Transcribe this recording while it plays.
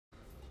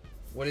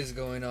What is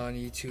going on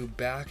YouTube?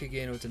 Back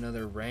again with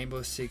another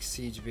Rainbow Six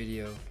Siege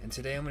video, and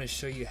today I'm going to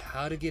show you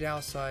how to get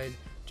outside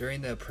during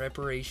the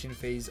preparation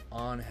phase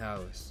on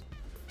house.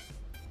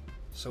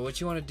 So what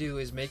you want to do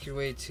is make your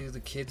way to the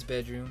kid's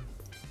bedroom,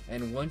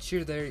 and once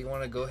you're there you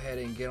want to go ahead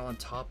and get on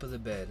top of the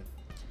bed.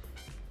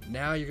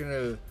 Now you're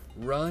going to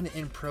run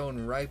and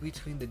prone right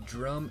between the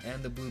drum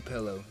and the blue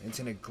pillow. It's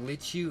going to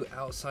glitch you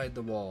outside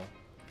the wall.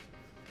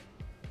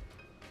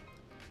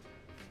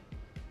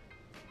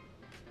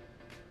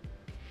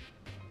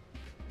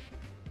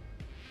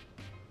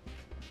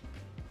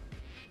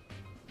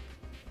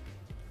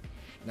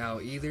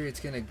 Now either it's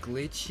going to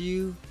glitch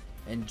you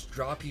and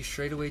drop you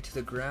straight away to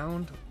the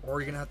ground, or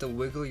you're going to have to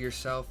wiggle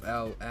yourself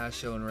out as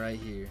shown right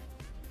here.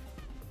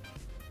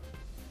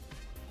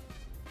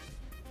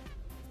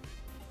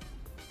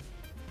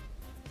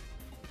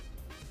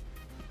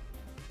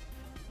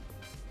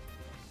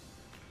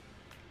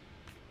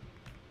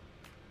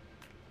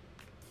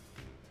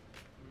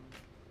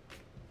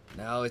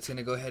 Now it's going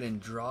to go ahead and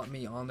drop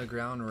me on the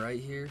ground right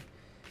here.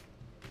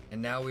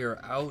 And now we are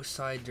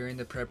outside during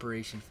the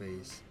preparation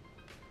phase.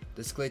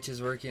 This glitch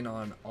is working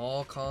on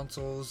all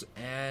consoles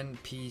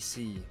and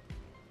PC.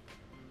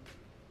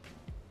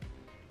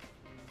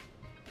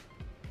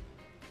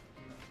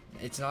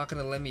 It's not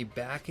going to let me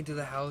back into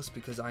the house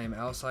because I am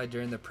outside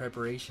during the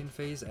preparation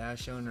phase as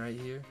shown right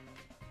here.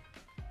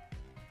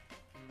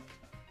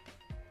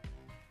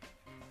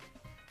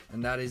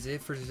 And that is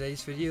it for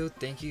today's video.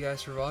 Thank you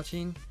guys for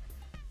watching.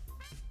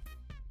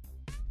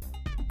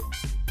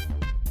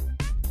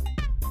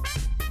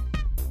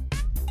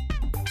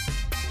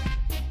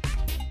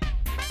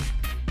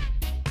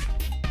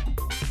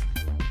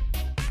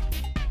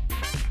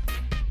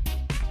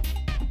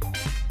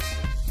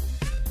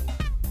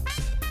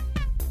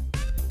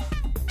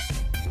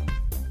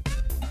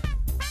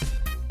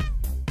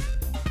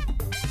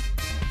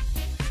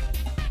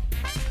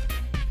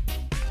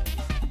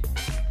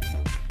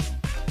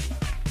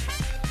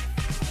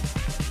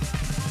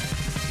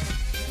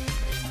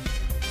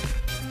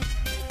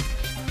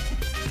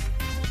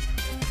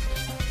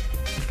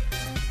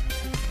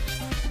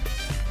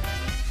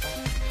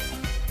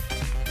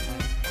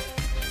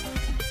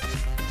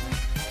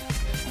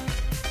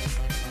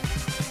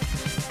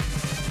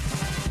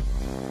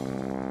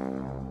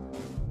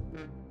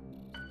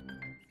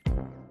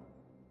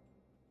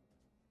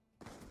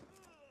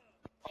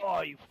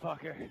 Oh, you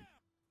fucker.